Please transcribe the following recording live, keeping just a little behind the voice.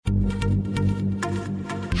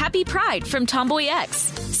Happy Pride from Tomboy X,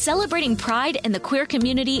 celebrating pride and the queer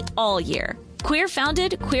community all year. Queer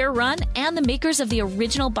founded, queer run, and the makers of the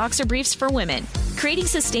original boxer briefs for women, creating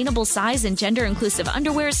sustainable size and gender inclusive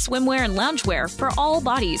underwear, swimwear, and loungewear for all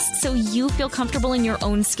bodies so you feel comfortable in your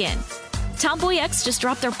own skin. Tomboy X just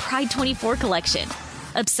dropped their Pride 24 collection.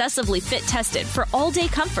 Obsessively fit tested for all day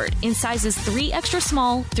comfort in sizes 3 extra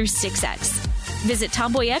small through 6X. Visit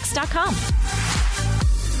tomboyx.com.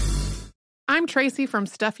 I'm Tracy from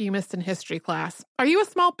Stuff You Missed in History class. Are you a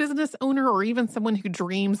small business owner or even someone who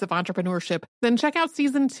dreams of entrepreneurship? Then check out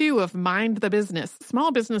Season 2 of Mind the Business,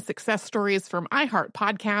 Small Business Success Stories from iHeart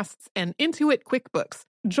Podcasts and Intuit QuickBooks.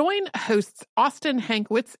 Join hosts Austin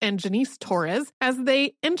Hankwitz and Janice Torres as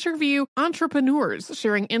they interview entrepreneurs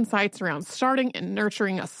sharing insights around starting and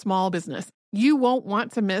nurturing a small business. You won't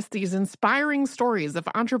want to miss these inspiring stories of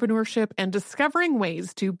entrepreneurship and discovering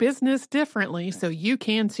ways to business differently so you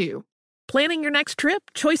can too. Planning your next trip?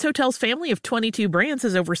 Choice Hotels' family of 22 brands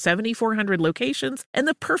has over 7,400 locations and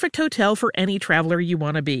the perfect hotel for any traveler you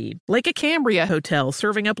want to be. Like a Cambria Hotel,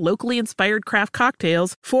 serving up locally inspired craft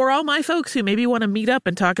cocktails for all my folks who maybe want to meet up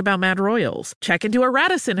and talk about Mad Royals. Check into a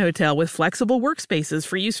Radisson Hotel with flexible workspaces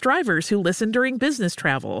for you strivers who listen during business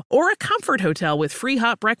travel. Or a Comfort Hotel with free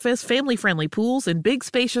hot breakfast, family-friendly pools, and big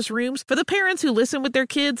spacious rooms for the parents who listen with their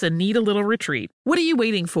kids and need a little retreat. What are you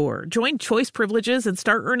waiting for? Join Choice Privileges and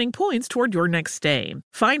start earning points toward your next stay.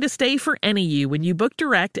 Find a stay for any you when you book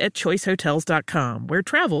direct at choicehotels.com, where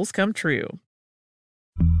travels come true.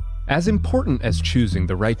 As important as choosing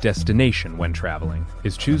the right destination when traveling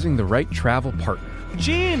is choosing the right travel partner.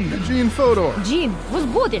 Gene Fodor. Gene, was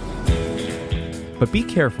good. But be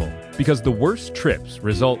careful, because the worst trips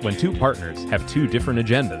result when two partners have two different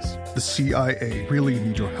agendas. The CIA really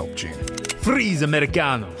need your help, Gene. Freeze,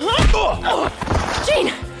 Americano.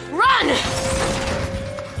 Gene, run!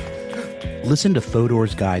 Listen to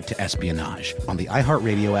Fodor's Guide to Espionage on the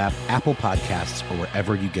iHeartRadio app, Apple Podcasts, or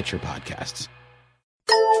wherever you get your podcasts.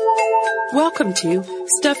 Welcome to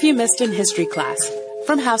Stuff You Missed in History class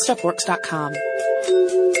from HowStuffWorks.com.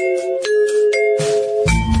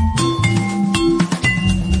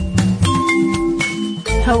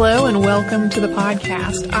 Hello and welcome to the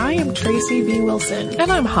podcast. I am Tracy V. Wilson.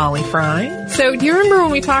 And I'm Holly Fry. So do you remember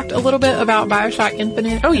when we talked a little bit about BioShock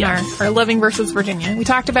Infinite? Oh, yeah. Our Living versus Virginia. We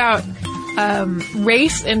talked about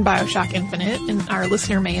race in BioShock Infinite in our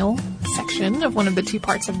listener mail section of one of the two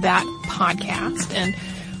parts of that podcast. And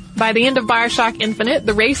by the end of BioShock Infinite,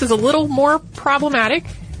 the race is a little more problematic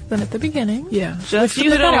than at the beginning. Yeah. Just if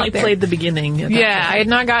you had only played the beginning. Yeah, I had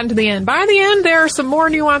not gotten to the end. By the end, there are some more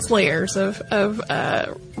nuanced layers of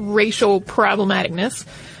racial problematicness.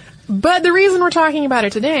 But the reason we're talking about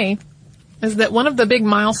it today is that one of the big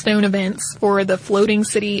milestone events for the floating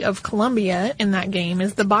city of Columbia in that game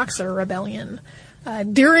is the Boxer Rebellion.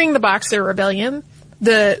 During the Boxer Rebellion,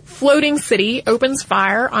 the floating city opens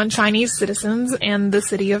fire on Chinese citizens and the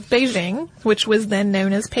city of Beijing, which was then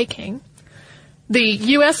known as Peking. The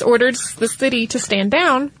U.S. orders the city to stand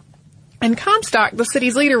down, and Comstock, the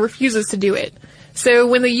city's leader, refuses to do it. So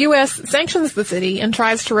when the U.S. sanctions the city and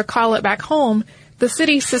tries to recall it back home, the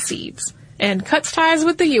city secedes and cuts ties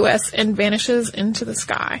with the U.S. and vanishes into the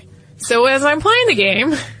sky. So as I'm playing the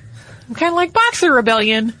game, I'm kind of like Boxer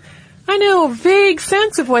Rebellion. I know a vague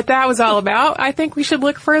sense of what that was all about. I think we should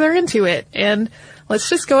look further into it. And let's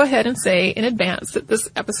just go ahead and say in advance that this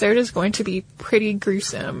episode is going to be pretty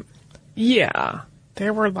gruesome. Yeah.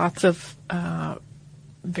 There were lots of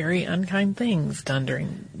very unkind things done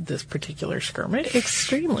during this particular skirmish.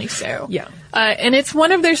 Extremely so. Yeah. And it's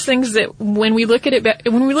one of those things that when we look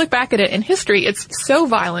back at it in history, it's so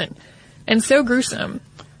violent and so gruesome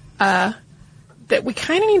that we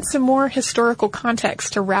kind of need some more historical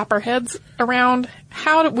context to wrap our heads around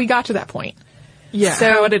how we got to that point. Yeah,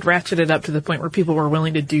 so, how it had ratcheted up to the point where people were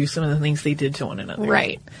willing to do some of the things they did to one another.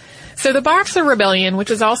 Right. So the Boxer Rebellion, which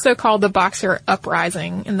is also called the Boxer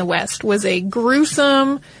Uprising in the West, was a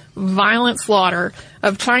gruesome, violent slaughter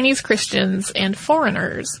of Chinese Christians and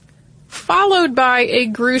foreigners, followed by a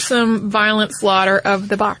gruesome, violent slaughter of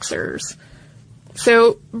the Boxers.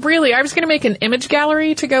 So really, I was going to make an image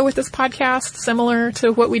gallery to go with this podcast, similar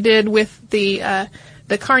to what we did with the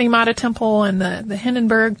Karni Mata Temple and the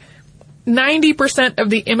Hindenburg. 90% of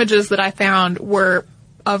the images that I found were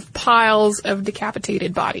of piles of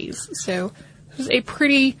decapitated bodies. So it was a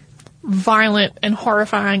pretty violent and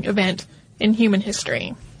horrifying event in human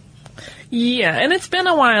history. Yeah, and it's been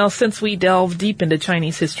a while since we delved deep into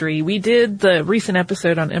Chinese history. We did the recent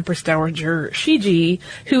episode on Empress Dowager Shiji,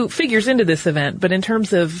 who figures into this event, but in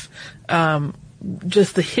terms of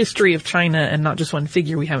just the history of China and not just one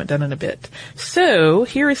figure. We haven't done in a bit. So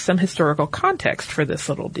here is some historical context for this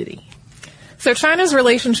little ditty. So China's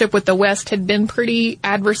relationship with the West had been pretty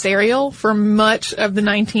adversarial for much of the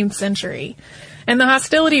 19th century. And the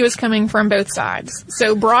hostility was coming from both sides.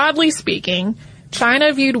 So broadly speaking,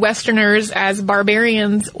 China viewed Westerners as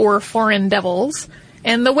barbarians or foreign devils,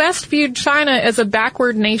 and the West viewed China as a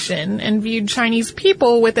backward nation and viewed Chinese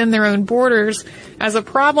people within their own borders as a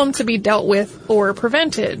problem to be dealt with or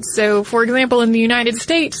prevented. So, for example, in the United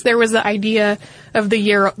States, there was the idea of the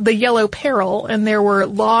yellow peril, and there were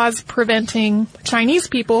laws preventing Chinese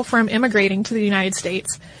people from immigrating to the United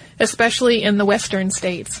States, especially in the Western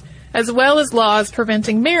states, as well as laws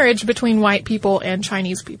preventing marriage between white people and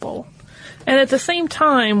Chinese people. And at the same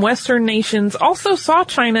time, Western nations also saw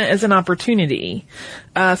China as an opportunity.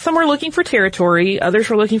 Some were looking for territory, others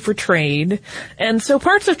were looking for trade, and so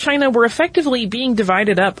parts of China were effectively being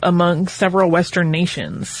divided up among several Western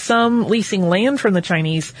nations, some leasing land from the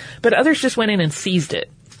Chinese, but others just went in and seized it.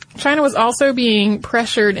 China was also being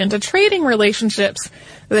pressured into trading relationships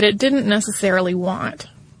that it didn't necessarily want.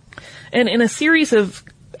 And in a series of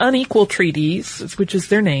unequal treaties, which is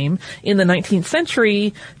their name, in the 19th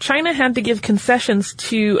century, China had to give concessions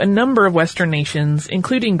to a number of Western nations,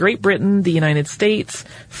 including Great Britain, the United States,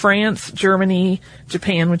 France, Germany,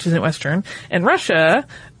 Japan, which isn't Western, and Russia,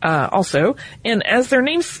 also. And as the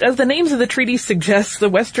names of the treaties suggest, the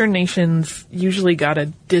Western nations usually got a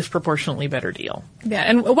disproportionately better deal. Yeah,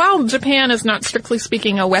 and while Japan is not strictly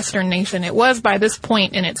speaking a Western nation, it was by this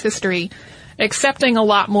point in its history accepting a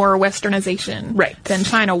lot more Westernization than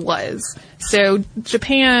China was. So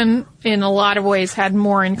Japan, in a lot of ways, had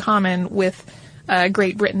more in common with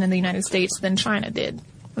Great Britain and the United States than China did.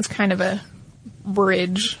 It was kind of a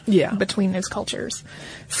bridge between those cultures.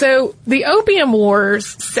 So the Opium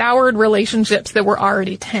Wars soured relationships that were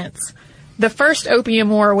already tense. The first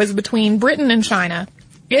Opium War was between Britain and China.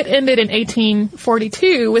 It ended in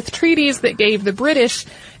 1842 with treaties that gave the British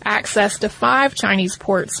access to 5 Chinese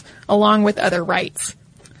ports, along with other rights.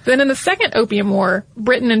 Then in the Second Opium War,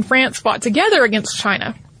 Britain and France fought together against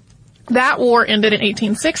China. That war ended in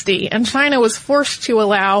 1860, and China was forced to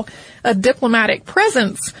allow a diplomatic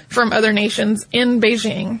presence from other nations in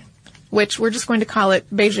Beijing, which we're just going to call it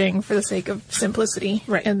Beijing for the sake of simplicity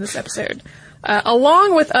in this episode.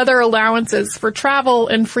 Along with other allowances for travel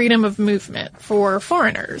and freedom of movement for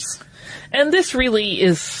foreigners. And this really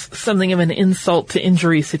is something of an insult to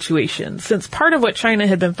injury situation, since part of what China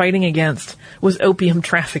had been fighting against was opium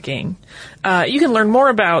trafficking. You can learn more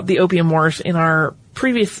about the Opium Wars in our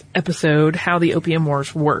previous episode, How the Opium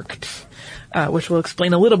Wars Worked, which will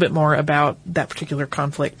explain a little bit more about that particular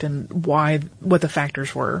conflict and what the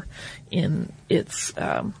factors were in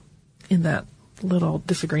that little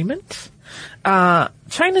disagreement.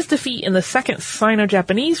 China's defeat in the Second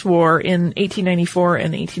Sino-Japanese War in 1894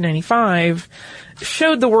 and 1895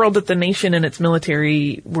 showed the world that the nation and its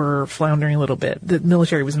military were floundering a little bit. The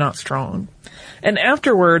military was not strong. And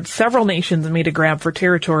afterward, several nations made a grab for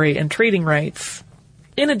territory and trading rights.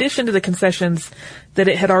 In addition to the concessions that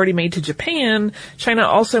it had already made to Japan, China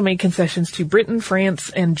also made concessions to Britain,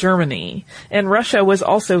 France, and Germany. And Russia was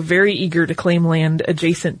also very eager to claim land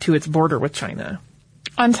adjacent to its border with China.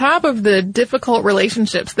 On top of the difficult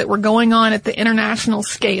relationships that were going on at the international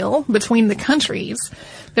scale between the countries,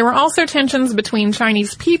 there were also tensions between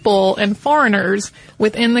Chinese people and foreigners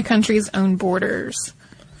within the country's own borders.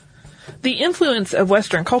 The influence of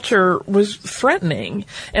Western culture was threatening,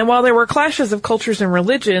 and while there were clashes of cultures and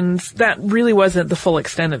religions, that really wasn't the full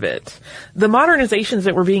extent of it. The modernizations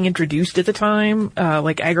that were being introduced at the time,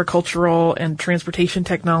 like agricultural and transportation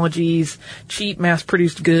technologies, cheap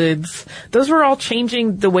mass-produced goods, those were all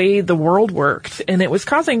changing the way the world worked, and it was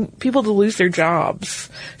causing people to lose their jobs.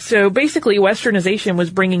 So basically, Westernization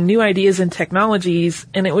was bringing new ideas and technologies,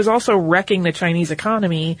 and it was also wrecking the Chinese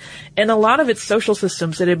economy and a lot of its social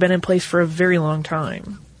systems that had been in place for a very long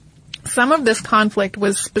time. Some of this conflict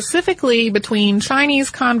was specifically between Chinese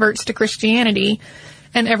converts to Christianity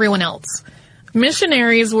and everyone else.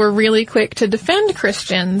 Missionaries were really quick to defend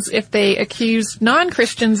Christians if they accused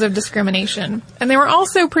non-Christians of discrimination, and they were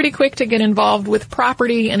also pretty quick to get involved with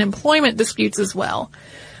property and employment disputes as well.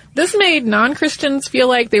 This made non-Christians feel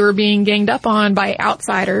like they were being ganged up on by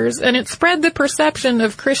outsiders, and it spread the perception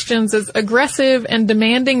of Christians as aggressive and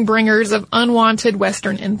demanding bringers of unwanted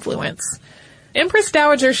Western influence. Empress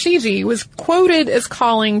Dowager Shiji was quoted as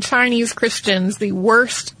calling Chinese Christians the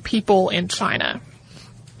worst people in China.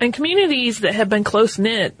 And communities that had been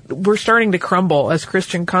close-knit were starting to crumble as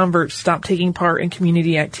Christian converts stopped taking part in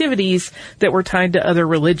community activities that were tied to other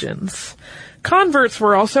religions. Converts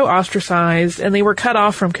were also ostracized, and they were cut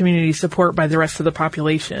off from community support by the rest of the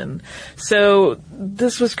population. So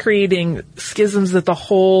this was creating schisms that the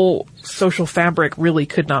whole social fabric really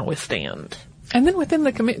could not withstand. And then within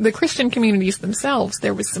the Christian communities themselves,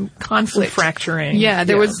 there was some conflict. Some fracturing. Yeah,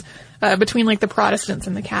 there was between like the Protestants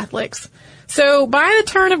and the Catholics. So by the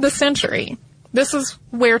turn of the century, this is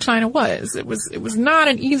where China was. It was not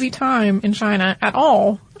an easy time in China at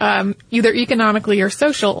all, either economically or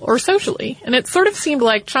socially. And it sort of seemed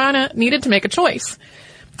like China needed to make a choice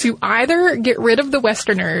to either get rid of the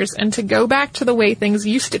Westerners and to go back to the way things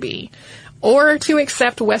used to be, or to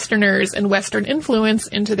accept Westerners and Western influence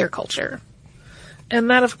into their culture. And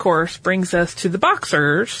that, of course, brings us to the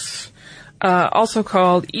Boxers, also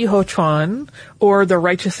called Yihochuan, or the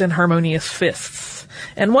Righteous and Harmonious Fists.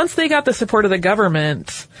 And once they got the support of the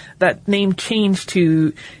government, that name changed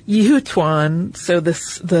to Yihutuan, so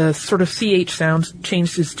the sort of CH sound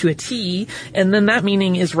changes to a T, and then that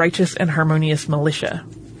meaning is Righteous and Harmonious Militia.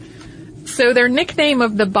 So their nickname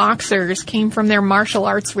of the Boxers came from their martial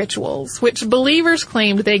arts rituals, which believers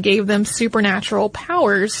claimed they gave them supernatural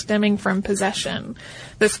powers stemming from possession.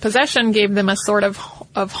 This possession gave them a sort of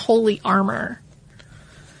holy armor.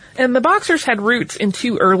 And the Boxers had roots in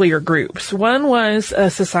two earlier groups. One was a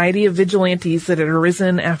society of vigilantes that had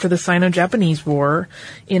arisen after the Sino-Japanese War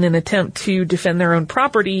in an attempt to defend their own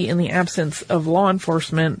property in the absence of law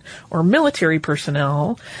enforcement or military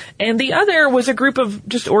personnel. And the other was a group of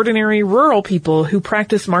just ordinary rural people who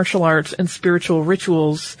practiced martial arts and spiritual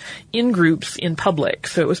rituals in groups in public.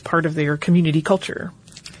 So it was part of their community culture.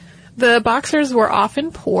 The Boxers were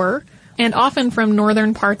often poor and often from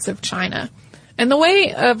northern parts of China. And the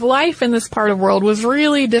way of life in this part of the world was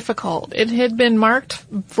really difficult. It had been marked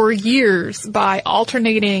for years by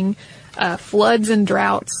alternating floods and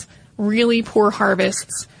droughts, really poor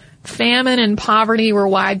harvests. Famine and poverty were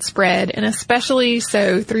widespread, and especially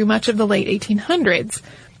so through much of the late 1800s.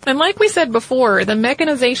 And like we said before, the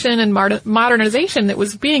mechanization and modernization that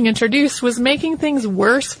was being introduced was making things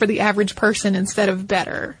worse for the average person instead of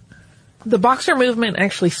better. The Boxer movement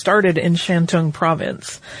actually started in Shantung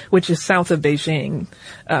province, which is south of Beijing,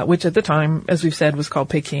 which at the time, as we've said, was called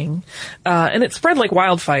Peking. And it spread like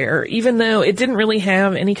wildfire, even though it didn't really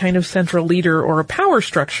have any kind of central leader or a power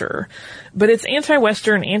structure. But its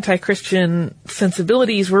anti-Western, anti-Christian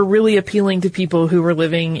sensibilities were really appealing to people who were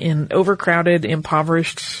living in overcrowded,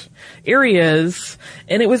 impoverished areas,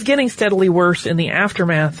 and it was getting steadily worse in the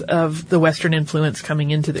aftermath of the Western influence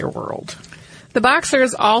coming into their world. The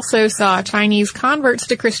Boxers also saw Chinese converts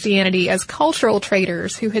to Christianity as cultural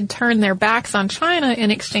traders who had turned their backs on China in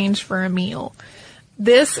exchange for a meal.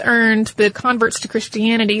 This earned the converts to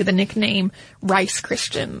Christianity the nickname Rice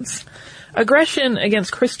Christians. Aggression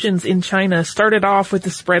against Christians in China started off with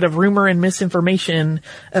the spread of rumor and misinformation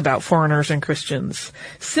about foreigners and Christians,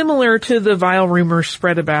 similar to the vile rumors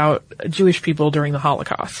spread about Jewish people during the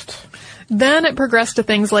Holocaust. Then it progressed to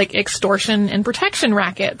things like extortion and protection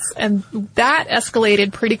rackets, and that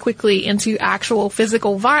escalated pretty quickly into actual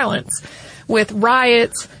physical violence, with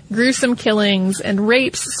riots, gruesome killings, and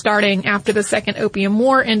rapes starting after the Second Opium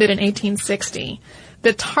War ended in 1860.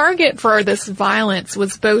 The target for this violence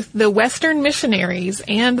was both the Western missionaries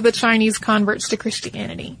and the Chinese converts to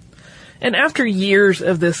Christianity. And after years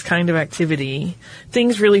of this kind of activity,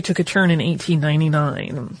 things really took a turn in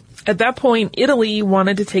 1899. At that point, Italy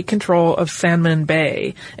wanted to take control of Sanmen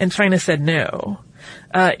Bay, and China said no.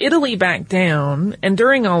 Italy backed down, and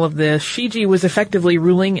during all of this, Shiji was effectively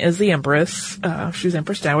ruling as the empress. She was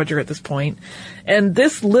Empress Dowager at this point. And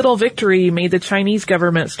this little victory made the Chinese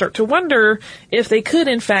government start to wonder if they could,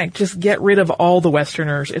 in fact, just get rid of all the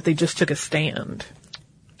Westerners if they just took a stand.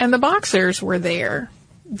 And the Boxers were there.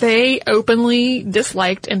 They openly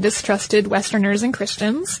disliked and distrusted Westerners and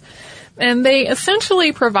Christians. And they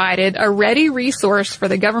essentially provided a ready resource for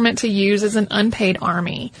the government to use as an unpaid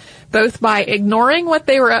army, both by ignoring what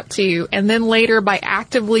they were up to and then later by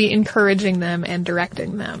actively encouraging them and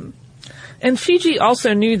directing them. And Shiji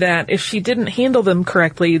also knew that if she didn't handle them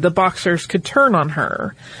correctly, the Boxers could turn on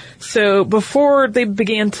her. So before they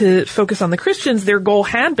began to focus on the Christians, their goal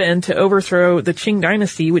had been to overthrow the Qing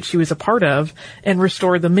dynasty, which she was a part of, and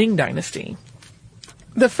restore the Ming dynasty.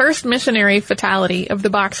 The first missionary fatality of the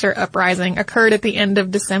Boxer uprising occurred at the end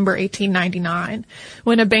of December 1899,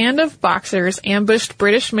 when a band of Boxers ambushed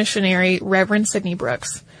British missionary Reverend Sidney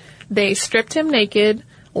Brooks. They stripped him naked,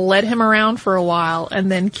 led him around for a while,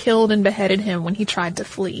 and then killed and beheaded him when he tried to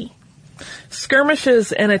flee.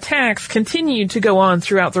 Skirmishes and attacks continued to go on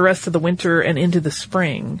throughout the rest of the winter and into the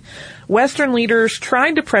spring. Western leaders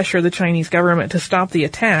tried to pressure the Chinese government to stop the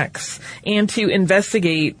attacks and to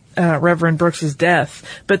investigate Reverend Brooks's death,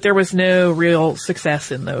 but there was no real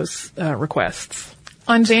success in those requests.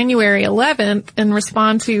 On January 11th, in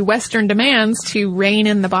response to Western demands to rein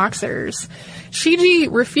in the Boxers,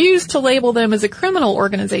 Shiji refused to label them as a criminal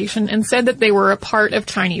organization and said that they were a part of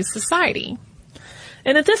Chinese society.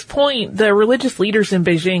 And at this point, the religious leaders in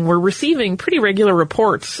Beijing were receiving pretty regular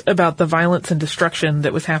reports about the violence and destruction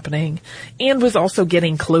that was happening, and was also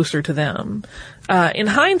getting closer to them. In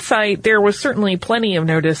hindsight, there was certainly plenty of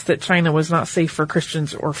notice that China was not safe for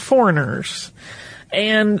Christians or foreigners.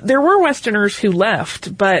 And there were Westerners who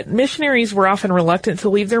left, but missionaries were often reluctant to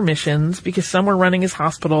leave their missions because some were running as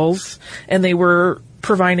hospitals, and they were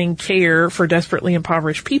providing care for desperately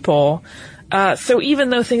impoverished people. So even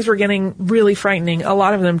though things were getting really frightening, a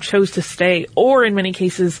lot of them chose to stay, or in many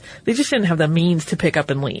cases, they just didn't have the means to pick up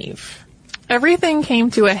and leave. Everything came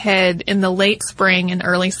to a head in the late spring and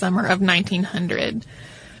early summer of 1900.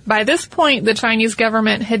 By this point, the Chinese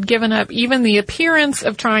government had given up even the appearance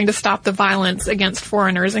of trying to stop the violence against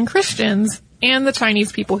foreigners and Christians, and the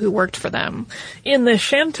Chinese people who worked for them. In the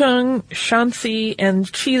Shantung, Shanxi, and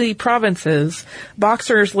Qili provinces,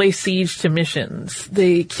 Boxers lay siege to missions.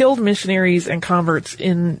 They killed missionaries and converts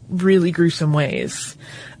in really gruesome ways.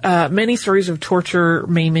 Many stories of torture,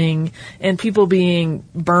 maiming, and people being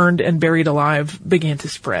burned and buried alive began to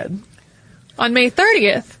spread. On May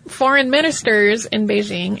 30th, foreign ministers in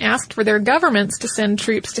Beijing asked for their governments to send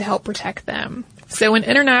troops to help protect them. So an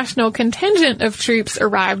international contingent of troops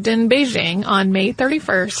arrived in Beijing on May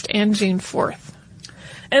 31st and June 4th.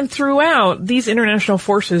 And throughout, these international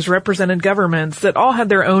forces represented governments that all had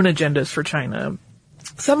their own agendas for China,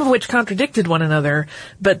 some of which contradicted one another,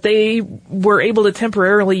 but they were able to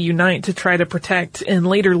temporarily unite to try to protect and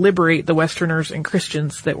later liberate the Westerners and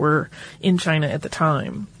Christians that were in China at the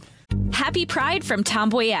time. Happy Pride from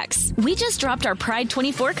Tomboy X. We just dropped our Pride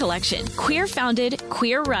 24 collection. Queer founded,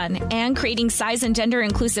 queer run, and creating size and gender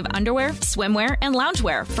inclusive underwear, swimwear, and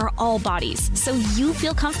loungewear for all bodies, so you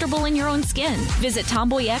feel comfortable in your own skin. Visit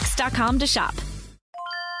tomboyx.com to shop.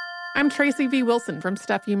 I'm Tracy V. Wilson from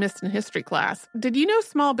Stuff You Missed in History Class. Did you know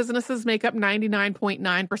small businesses make up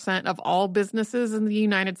 99.9% of all businesses in the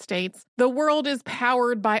United States? The world is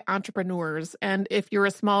powered by entrepreneurs, and if you're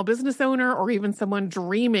a small business owner or even someone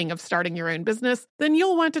dreaming of starting your own business, then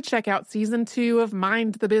you'll want to check out Season 2 of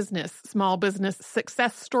Mind the Business, small business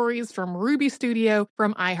success stories from Ruby Studio,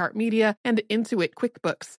 from iHeartMedia, and Intuit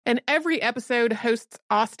QuickBooks. And every episode, hosts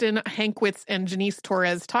Austin Hankwitz and Janice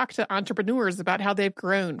Torres talk to entrepreneurs about how they've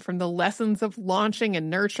grown from the lessons of launching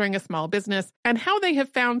and nurturing a small business and how they have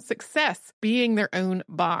found success being their own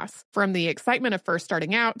boss. From the excitement of first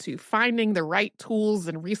starting out to finding the right tools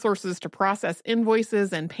and resources to process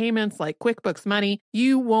invoices and payments like QuickBooks Money,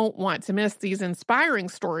 you won't want to miss these inspiring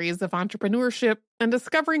stories of entrepreneurship and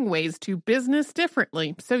discovering ways to business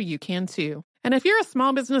differently so you can too. And if you're a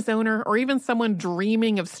small business owner or even someone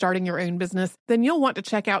dreaming of starting your own business, then you'll want to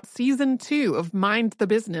check out Season 2 of Mind the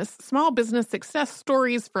Business, small business success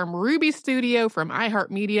stories from Ruby Studio, from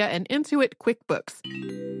iHeartMedia, and Intuit QuickBooks.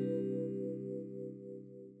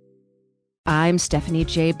 I'm Stephanie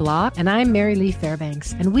J. Block. And I'm Mary Lee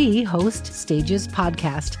Fairbanks. And we host Stages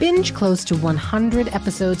Podcast. Binge close to 100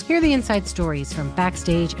 episodes. Hear the inside stories from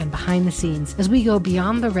backstage and behind the scenes as we go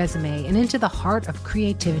beyond the resume and into the heart of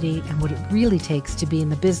creativity and what it really takes to be in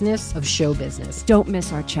the business of show business. Don't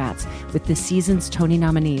miss our chats with this season's Tony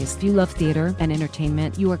nominees. If you love theater and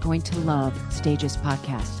entertainment, you are going to love Stages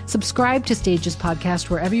Podcast. Subscribe to Stages Podcast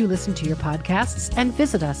wherever you listen to your podcasts and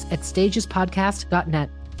visit us at stagespodcast.net.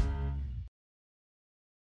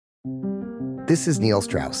 This is Neil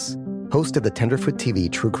Strauss, host of the Tenderfoot TV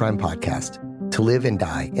True Crime Podcast, To Live and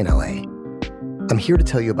Die in LA. I'm here to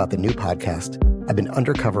tell you about the new podcast I've been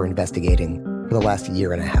undercover investigating for the last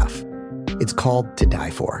year and a half. It's called To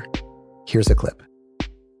Die For. Here's a clip.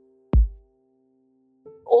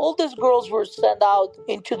 All these girls were sent out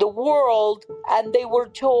into the world and they were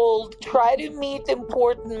told, try to meet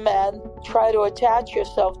important men, try to attach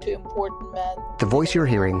yourself to important men. The voice you're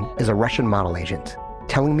hearing is a Russian model agent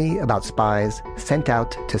telling me about spies sent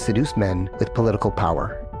out to seduce men with political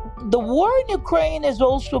power. The war in Ukraine is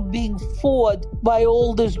also being fought by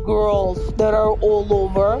all these girls that are all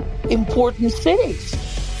over important cities.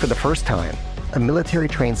 For the first time, a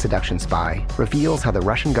military-trained seduction spy reveals how the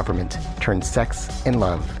Russian government turned sex and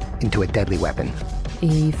love into a deadly weapon.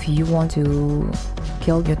 If you want to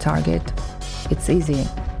kill your target, it's easy.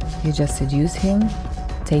 You just seduce him,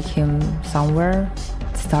 take him somewhere,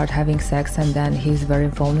 start having sex, and then he's very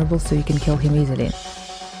vulnerable, so you can kill him easily.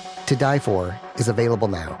 To Die For is available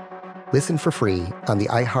now. Listen for free on the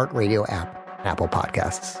iHeartRadio app, Apple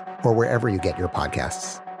Podcasts, or wherever you get your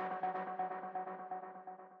podcasts.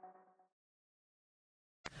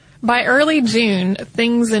 By early June,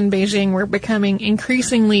 things in Beijing were becoming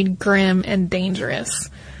increasingly grim and dangerous.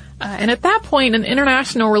 And at that point, an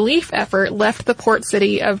international relief effort left the port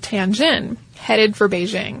city of Tianjin, headed for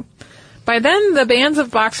Beijing. By then, the bands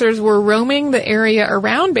of Boxers were roaming the area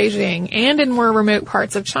around Beijing and in more remote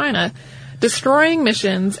parts of China, destroying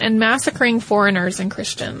missions and massacring foreigners and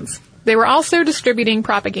Christians. They were also distributing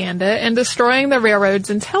propaganda and destroying the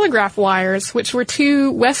railroads and telegraph wires, which were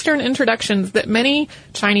two Western introductions that many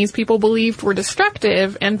Chinese people believed were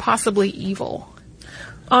destructive and possibly evil.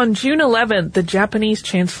 On June 11th, the Japanese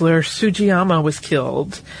Chancellor Sugiyama was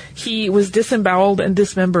killed. He was disemboweled and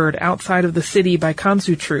dismembered outside of the city by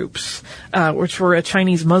Kansu troops, which were a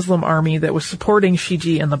Chinese Muslim army that was supporting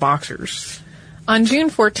Shiji and the Boxers. On June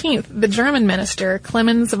 14th, the German minister,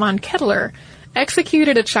 Clemens von Kettler,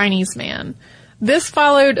 executed a Chinese man. This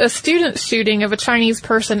followed a student shooting of a Chinese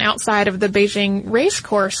person outside of the Beijing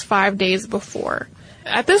racecourse 5 days before.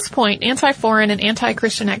 At this point, anti-foreign and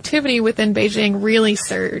anti-Christian activity within Beijing really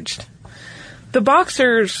surged. The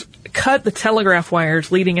Boxers cut the telegraph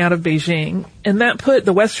wires leading out of Beijing, and that put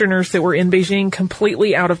the Westerners that were in Beijing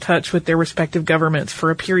completely out of touch with their respective governments for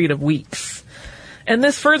a period of weeks. And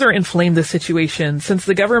this further inflamed the situation, since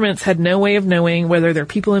the governments had no way of knowing whether their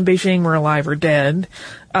people in Beijing were alive or dead,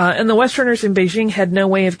 and the Westerners in Beijing had no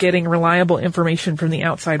way of getting reliable information from the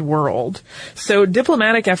outside world. So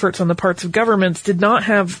diplomatic efforts on the parts of governments did not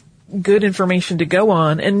have good information to go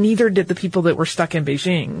on, and neither did the people that were stuck in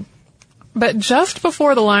Beijing. But just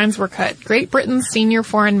before the lines were cut, Great Britain's senior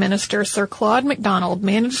foreign minister, Sir Claude MacDonald,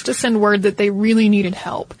 managed to send word that they really needed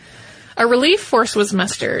help. A relief force was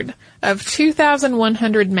mustered of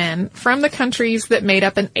 2,100 men from the countries that made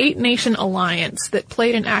up an 8-nation alliance that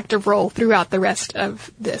played an active role throughout the rest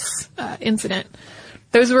of this incident.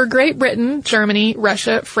 Those were Great Britain, Germany,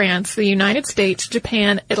 Russia, France, the United States,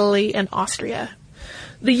 Japan, Italy, and Austria.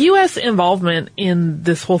 The U.S. involvement in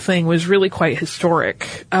this whole thing was really quite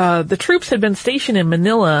historic. The troops had been stationed in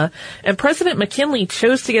Manila, and President McKinley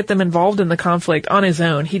chose to get them involved in the conflict on his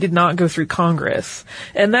own. He did not go through Congress.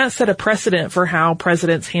 And that set a precedent for how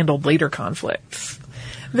presidents handled later conflicts.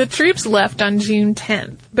 The troops left on June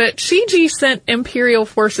 10th, but Shiji sent imperial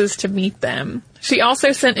forces to meet them. She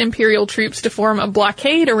also sent imperial troops to form a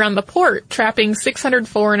blockade around the port, trapping 600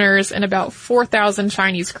 foreigners and about 4,000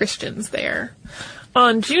 Chinese Christians there.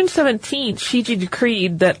 On June 17th, Shiji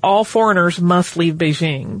decreed that all foreigners must leave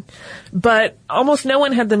Beijing. But almost no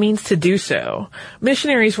one had the means to do so.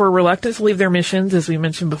 Missionaries were reluctant to leave their missions, as we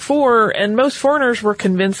mentioned before, and most foreigners were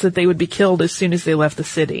convinced that they would be killed as soon as they left the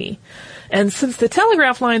city. And since the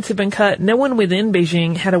telegraph lines had been cut, no one within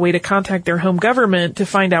Beijing had a way to contact their home government to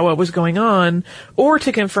find out what was going on, or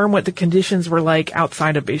to confirm what the conditions were like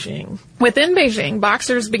outside of Beijing. Within Beijing,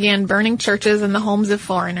 Boxers began burning churches and the homes of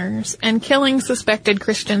foreigners, and killing suspected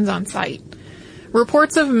Christians on sight.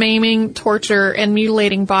 Reports of maiming, torture, and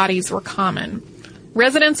mutilating bodies were common.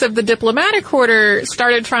 Residents of the diplomatic quarter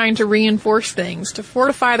started trying to reinforce things, to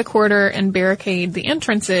fortify the quarter and barricade the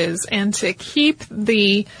entrances, and to keep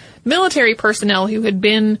the military personnel who had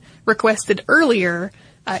been requested earlier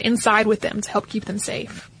inside with them to help keep them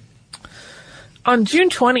safe. On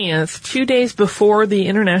June 20th, 2 days before the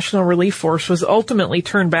International Relief Force was ultimately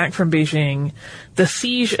turned back from Beijing, the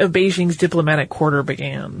siege of Beijing's diplomatic quarter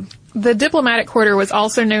began. The diplomatic quarter was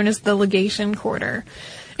also known as the legation quarter.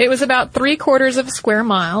 It was about 3/4 of a square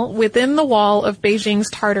mile within the wall of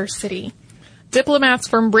Beijing's Tartar city. Diplomats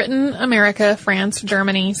from Britain, America, France,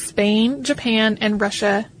 Germany, Spain, Japan, and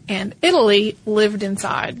Russia and Italy lived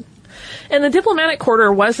inside. And the diplomatic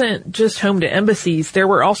quarter wasn't just home to embassies. There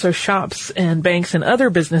were also shops and banks and other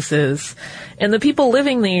businesses. And the people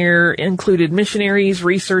living there included missionaries,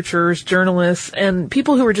 researchers, journalists, and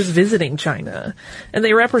people who were just visiting China. And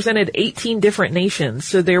they represented 18 different nations,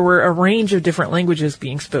 so there were a range of different languages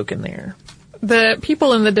being spoken there. The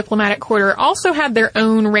people in the diplomatic quarter also had their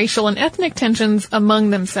own racial and ethnic tensions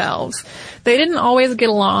among themselves. They didn't always get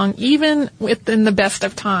along, even within the best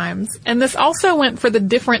of times. And this also went for the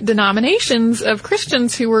different denominations of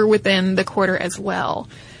Christians who were within the quarter as well.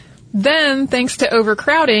 Then, thanks to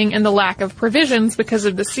overcrowding and the lack of provisions because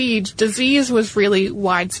of the siege, disease was really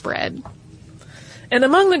widespread. And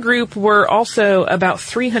among the group were also about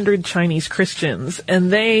 300 Chinese Christians, and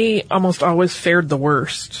they almost always fared the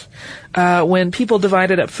worst. When people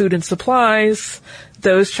divided up food and supplies,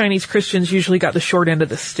 those Chinese Christians usually got the short end of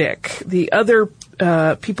the stick. The other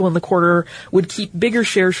people in the quarter would keep bigger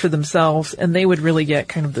shares for themselves, and they would really get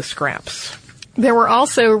kind of the scraps. There were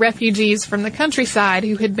also refugees from the countryside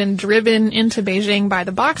who had been driven into Beijing by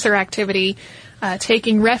the Boxer activity,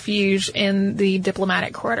 taking refuge in the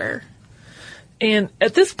diplomatic quarter. And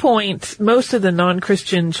at this point, most of the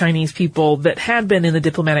non-Christian Chinese people that had been in the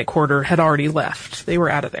diplomatic quarter had already left. They were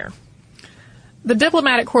out of there. The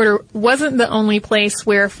diplomatic quarter wasn't the only place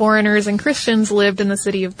where foreigners and Christians lived in the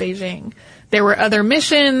city of Beijing. There were other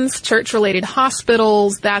missions, church-related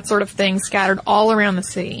hospitals, that sort of thing scattered all around the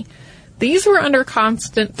city. These were under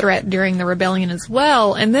constant threat during the rebellion as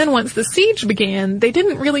well, and then once the siege began, they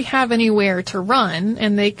didn't really have anywhere to run,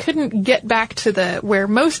 and they couldn't get back to where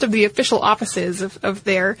most of the official offices of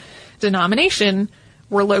their denomination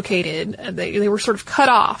were located. They were sort of cut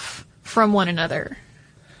off from one another.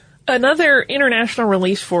 Another international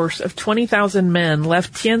relief force of 20,000 men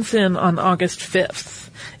left Tientsin on August 5th.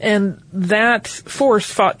 And that force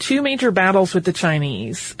fought 2 major battles with the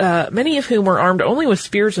Chinese, many of whom were armed only with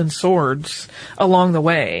spears and swords along the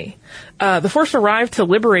way. The force arrived to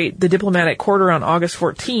liberate the diplomatic quarter on August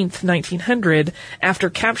 14th, 1900, after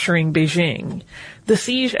capturing Beijing. The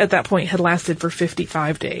siege at that point had lasted for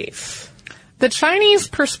 55 days. The Chinese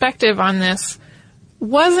perspective on this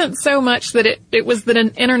wasn't so much that it was that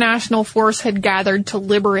an international force had gathered to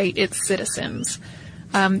liberate its citizens.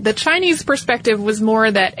 The Chinese perspective was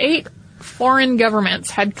more that 8 foreign governments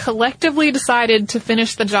had collectively decided to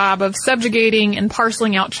finish the job of subjugating and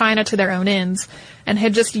parceling out China to their own ends, and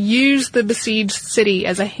had just used the besieged city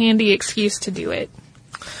as a handy excuse to do it.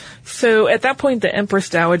 So at that point, the Empress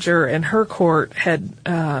Dowager and her court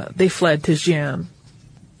they fled to Xi'an.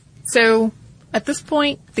 So at this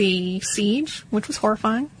point, the siege, which was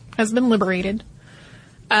horrifying, has been liberated.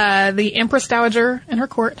 The Empress Dowager and her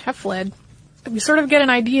court have fled. We sort of get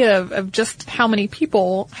an idea of just how many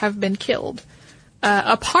people have been killed.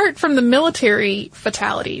 Apart from the military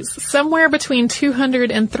fatalities, somewhere between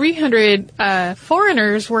 200 and 300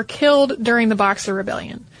 foreigners were killed during the Boxer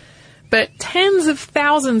Rebellion. But tens of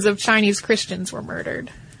thousands of Chinese Christians were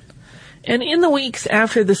murdered. And in the weeks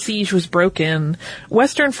after the siege was broken,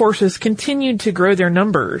 Western forces continued to grow their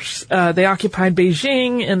numbers. They occupied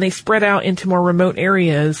Beijing, and they spread out into more remote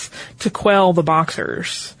areas to quell the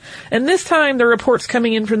Boxers. And this time, the reports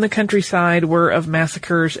coming in from the countryside were of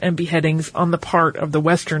massacres and beheadings on the part of the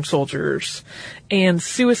Western soldiers, and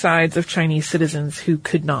suicides of Chinese citizens who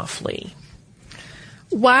could not flee.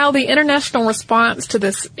 While the international response to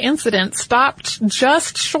this incident stopped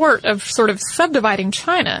just short of sort of subdividing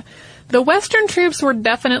China, the Western troops were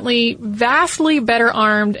definitely vastly better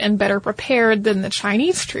armed and better prepared than the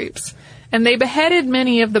Chinese troops, and they beheaded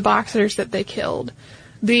many of the Boxers that they killed.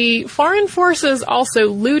 The foreign forces also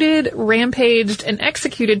looted, rampaged, and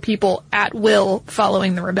executed people at will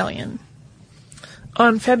following the rebellion.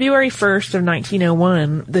 On February 1st of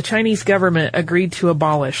 1901, the Chinese government agreed to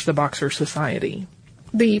abolish the Boxer Society.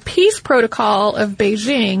 The Peace Protocol of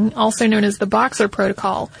Beijing, also known as the Boxer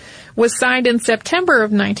Protocol, was signed in September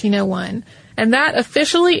of 1901, and that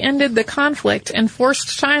officially ended the conflict and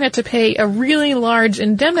forced China to pay a really large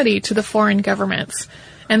indemnity to the foreign governments.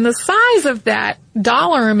 And the size of that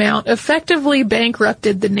dollar amount effectively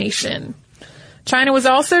bankrupted the nation. China was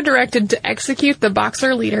also directed to execute the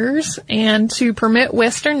Boxer leaders and to permit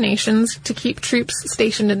Western nations to keep troops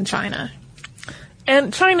stationed in China.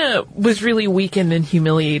 And China was really weakened and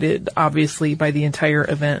humiliated, obviously, by the entire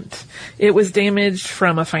event. It was damaged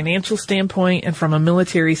from a financial standpoint and from a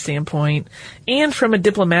military standpoint and from a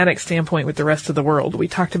diplomatic standpoint with the rest of the world. We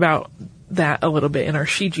talked about that a little bit in our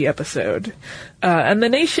Shiji episode. And the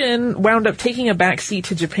nation wound up taking a backseat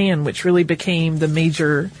to Japan, which really became the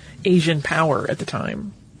major Asian power at the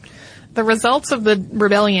time. The results of the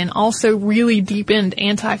rebellion also really deepened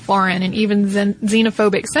anti-foreign and even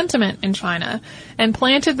xenophobic sentiment in China and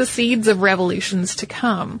planted the seeds of revolutions to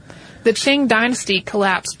come. The Qing dynasty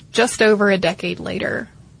collapsed just over a decade later.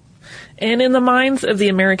 And in the minds of the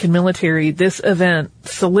American military, this event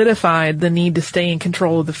solidified the need to stay in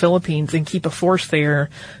control of the Philippines and keep a force there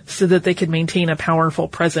so that they could maintain a powerful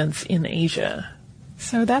presence in Asia.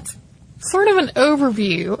 So that's sort of an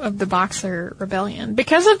overview of the Boxer Rebellion.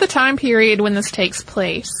 Because of the time period when this takes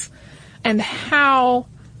place and how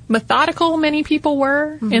methodical many people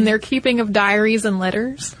were in their keeping of diaries and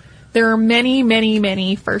letters, there are many, many,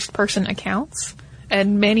 many first-person accounts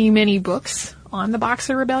and many, many books on the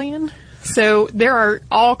Boxer Rebellion. So there are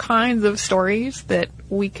all kinds of stories that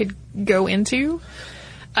we could go into.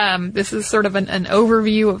 This is sort of an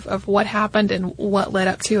overview of what happened and what led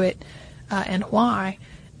up to it and why.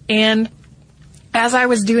 And as I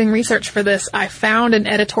was doing research for this, I found an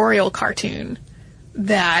editorial cartoon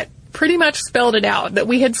that pretty much spelled it out, that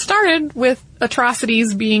we had started with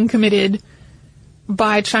atrocities being committed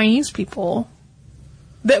by Chinese people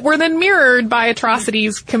that were then mirrored by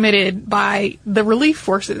atrocities committed by the relief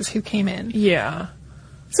forces who came in. Yeah.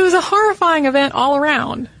 So it was a horrifying event all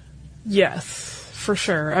around. Yes, for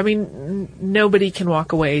sure. I mean, nobody can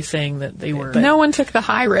walk away saying that they were... No one took the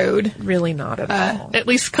high road. Really not at all. At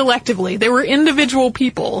least collectively. There were individual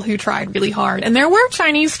people who tried really hard. And there were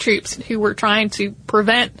Chinese troops who were trying to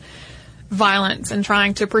prevent violence and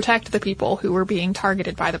trying to protect the people who were being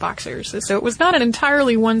targeted by the Boxers. So it was not an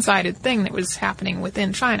entirely one-sided thing that was happening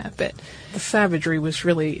within China, but... The savagery was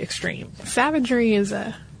really extreme. Savagery is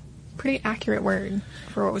a pretty accurate word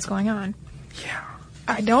for what was going on. Yeah.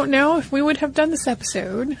 I don't know if we would have done this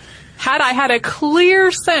episode had I had a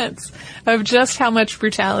clear sense of just how much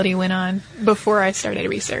brutality went on before I started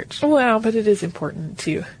research. Well, but it is important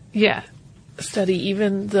to study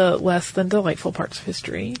even the less than delightful parts of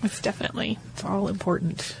history. It's all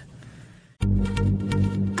important.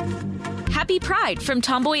 Happy Pride from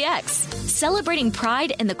Tomboy X, celebrating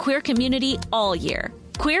pride in the queer community all year.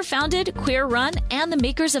 Queer founded, queer run, and the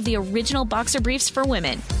makers of the original boxer briefs for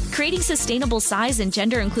women, creating sustainable size and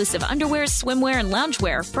gender inclusive underwear, swimwear, and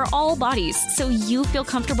loungewear for all bodies so you feel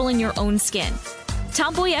comfortable in your own skin.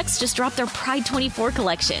 Tomboy X just dropped their Pride 24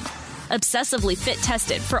 collection. Obsessively fit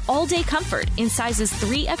tested for all day comfort in sizes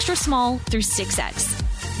 3 extra small through 6X.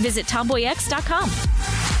 Visit tomboyx.com.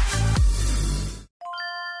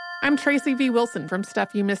 I'm Tracy V. Wilson from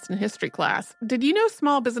Stuff You Missed in History Class. Did you know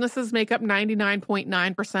small businesses make up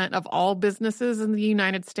 99.9% of all businesses in the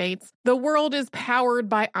United States? The world is powered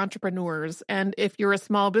by entrepreneurs, and if you're a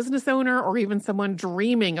small business owner or even someone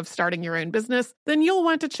dreaming of starting your own business, then you'll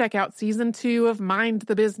want to check out Season 2 of Mind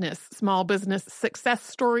the Business, Small Business Success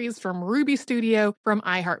Stories from Ruby Studio, from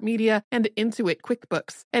iHeartMedia, and Intuit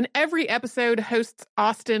QuickBooks. And every episode, hosts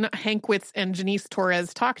Austin Hankwitz and Janice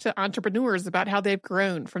Torres talk to entrepreneurs about how they've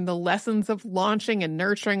grown from the lessons of launching and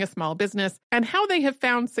nurturing a small business and how they have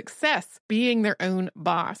found success being their own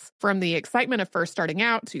boss. From the excitement of first starting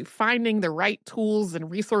out to finding the right tools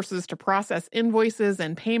and resources to process invoices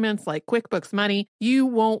and payments like QuickBooks Money, you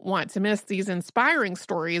won't want to miss these inspiring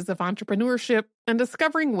stories of entrepreneurship and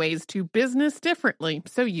discovering ways to business differently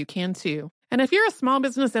so you can too. And if you're a small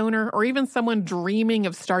business owner or even someone dreaming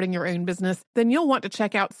of starting your own business, then you'll want to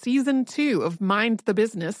check out Season 2 of Mind the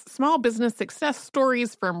Business, Small Business Success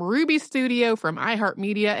Stories from Ruby Studio, from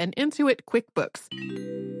iHeartMedia, and Intuit QuickBooks.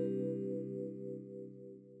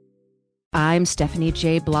 I'm Stephanie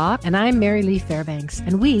J. Block. And I'm Mary Lee Fairbanks.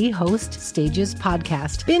 And we host Stages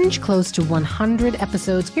Podcast. Binge close to 100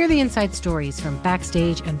 episodes. Hear the inside stories from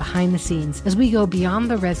backstage and behind the scenes as we go beyond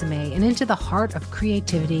the resume and into the heart of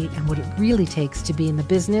creativity and what it really takes to be in the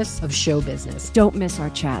business of show business. Don't miss our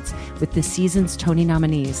chats with this season's Tony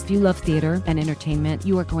nominees. If you love theater and entertainment,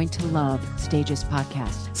 you are going to love Stages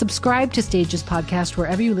Podcast. Subscribe to Stages Podcast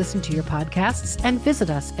wherever you listen to your podcasts and visit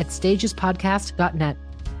us at stagespodcast.net.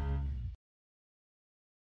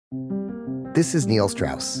 This is Neil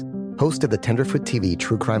Strauss, host of the Tenderfoot TV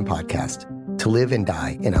true crime podcast, To Live and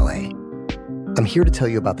Die in LA. I'm here to tell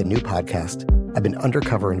you about the new podcast I've been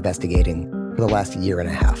undercover investigating for the last year and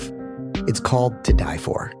a half. It's called To Die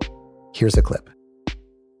For. Here's a clip.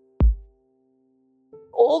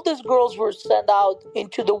 All these girls were sent out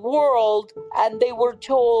into the world and they were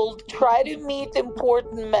told, try to meet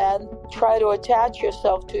important men, try to attach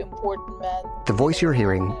yourself to important men. The voice you're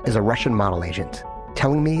hearing is a Russian model agent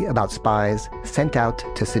telling me about spies sent out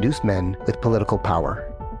to seduce men with political power.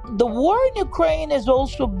 The war in Ukraine is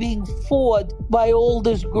also being fought by all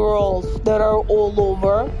these girls that are all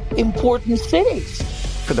over important cities.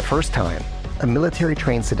 For the first time, a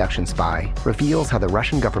military-trained seduction spy reveals how the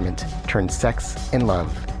Russian government turned sex and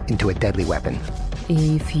love into a deadly weapon.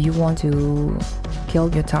 If you want to kill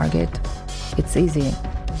your target, it's easy.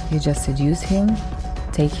 You just seduce him,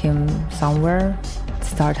 take him somewhere,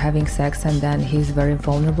 start having sex, and then he's very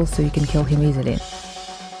vulnerable, so you can kill him easily.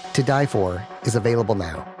 To Die For is available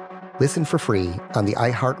now. Listen for free on the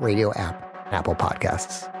iHeartRadio app, Apple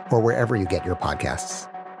Podcasts, or wherever you get your podcasts.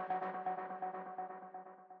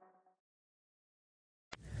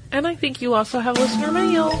 And I think you also have listener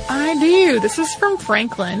mail. I do. This is from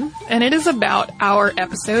Franklin, and it is about our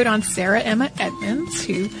episode on Sarah Emma Edmonds,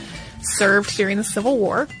 who served during the Civil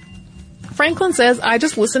War. Franklin says, I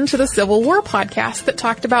just listened to the Civil War podcast that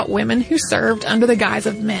talked about women who served under the guise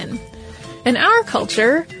of men. In our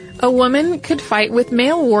culture, a woman could fight with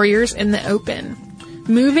male warriors in the open.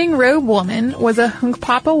 Moving Robe Woman was a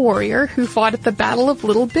Hunkpapa warrior who fought at the Battle of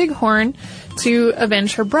Little Bighorn to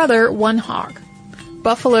avenge her brother, One Hog.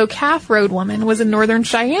 Buffalo Calf Road woman was a Northern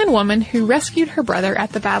Cheyenne woman who rescued her brother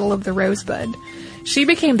at the Battle of the Rosebud. She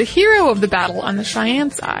became the hero of the battle on the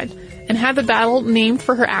Cheyenne side and had the battle named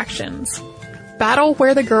for her actions. Battle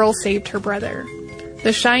where the girl saved her brother.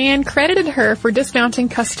 The Cheyenne credited her for dismounting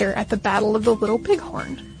Custer at the Battle of the Little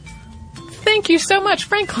Bighorn. Thank you so much,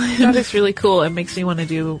 Franklin. That is really cool. It makes me want to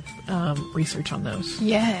do research on those.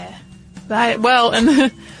 Yeah.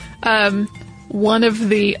 One of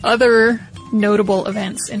the other notable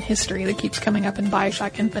events in history that keeps coming up in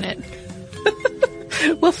BioShock Infinite.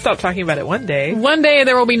 We'll stop talking about it one day. One day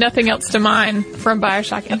there will be nothing else to mine from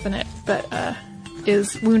BioShock Infinite, but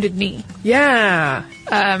is Wounded Knee. Yeah.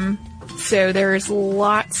 So there's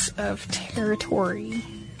lots of territory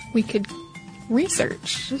we could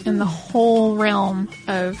research in the whole realm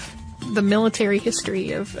of the military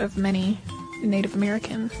history of many Native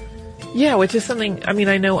American. Yeah, which is something, I mean,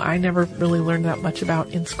 I know I never really learned that much about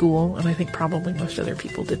in school, and I think probably most other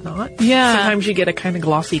people did not. Yeah. Sometimes you get a kind of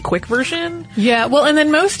glossy, quick version. Yeah, well, and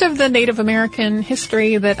then most of the Native American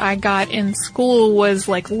history that I got in school was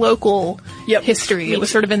like local history. It was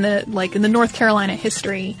sort of in the North Carolina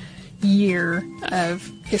history year of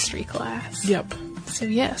history class. Yep. So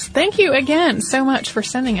yes, thank you again so much for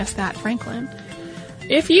sending us that, Franklin.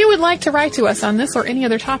 If you would like to write to us on this or any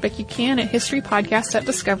other topic, you can at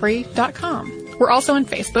historypodcast@discovery.com. We're also on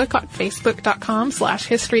Facebook at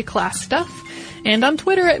facebook.com/historyclassstuff and on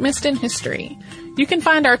Twitter at missedinhistory. You can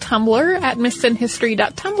find our Tumblr at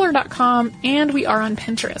missedinhistory.tumblr.com, and we are on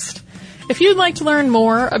Pinterest. If you'd like to learn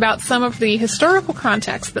more about some of the historical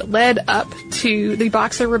context that led up to the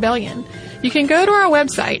Boxer Rebellion, you can go to our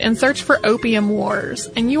website and search for Opium Wars,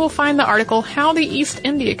 and you will find the article How the East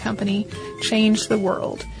India Company Changed the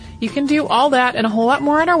World. You can do all that and a whole lot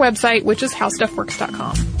more at our website, which is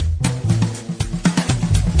howstuffworks.com.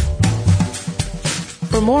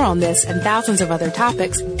 For more on this and thousands of other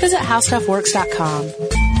topics, visit howstuffworks.com.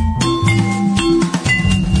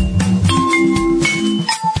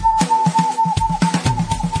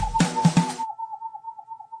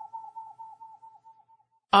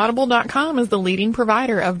 Audible.com is the leading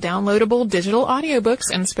provider of downloadable digital audiobooks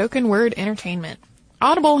and spoken word entertainment.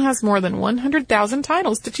 Audible has more than 100,000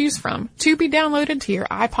 titles to choose from to be downloaded to your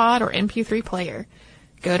iPod or MP3 player.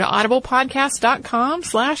 Go to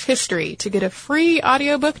audiblepodcast.com/history to get a free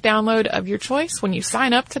audiobook download of your choice when you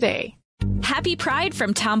sign up today. Happy Pride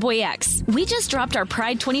from Tomboy X. We just dropped our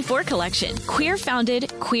Pride 24 collection. Queer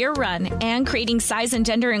founded, queer run, and creating size and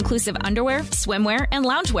gender inclusive underwear, swimwear, and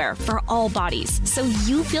loungewear for all bodies, so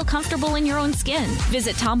you feel comfortable in your own skin.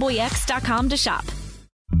 Visit tomboyx.com to shop.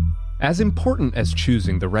 As important as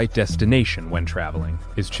choosing the right destination when traveling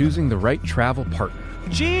is choosing the right travel partner.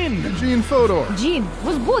 Gene Fodor. Gene,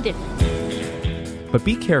 was будет? But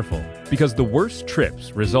be careful, because the worst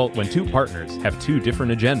trips result when two partners have two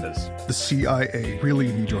different agendas. The CIA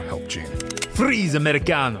really need your help, Gene. Freeze,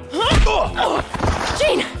 Americano!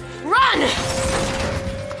 Gene, run!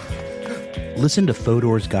 Listen to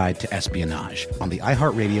Fodor's Guide to Espionage on the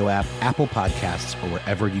iHeartRadio app, Apple Podcasts, or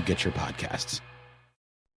wherever you get your podcasts.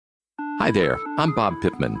 Hi there, I'm Bob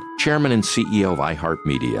Pittman, Chairman and CEO of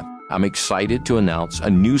iHeartMedia. I'm excited to announce a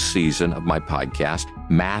new season of my podcast,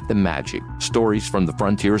 Math and Magic, Stories from the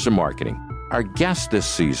Frontiers of Marketing. Our guests this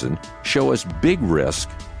season show us big risk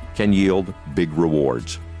can yield big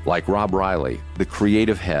rewards, like Rob Riley, the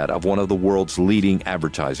creative head of one of the world's leading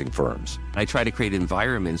advertising firms. I try to create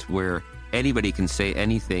environments where anybody can say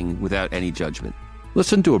anything without any judgment.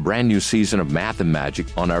 Listen to a brand new season of Math and Magic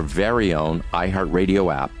on our very own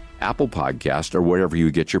iHeartRadio app, Apple Podcast, or wherever you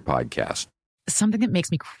get your podcast. Something that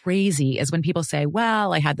makes me crazy is when people say,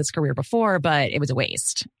 well, I had this career before, but it was a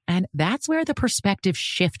waste. And that's where the perspective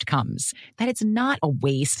shift comes, that it's not a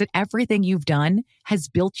waste, that everything you've done has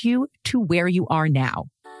built you to where you are now.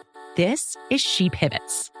 This is She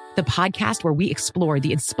Pivots, the podcast where we explore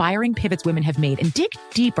the inspiring pivots women have made and dig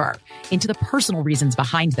deeper into the personal reasons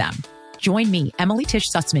behind them. Join me, Emily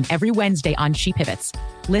Tish Sussman, every Wednesday on She Pivots.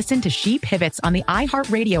 Listen to She Pivots on the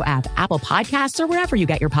iHeartRadio app, Apple Podcasts, or wherever you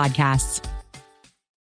get your podcasts.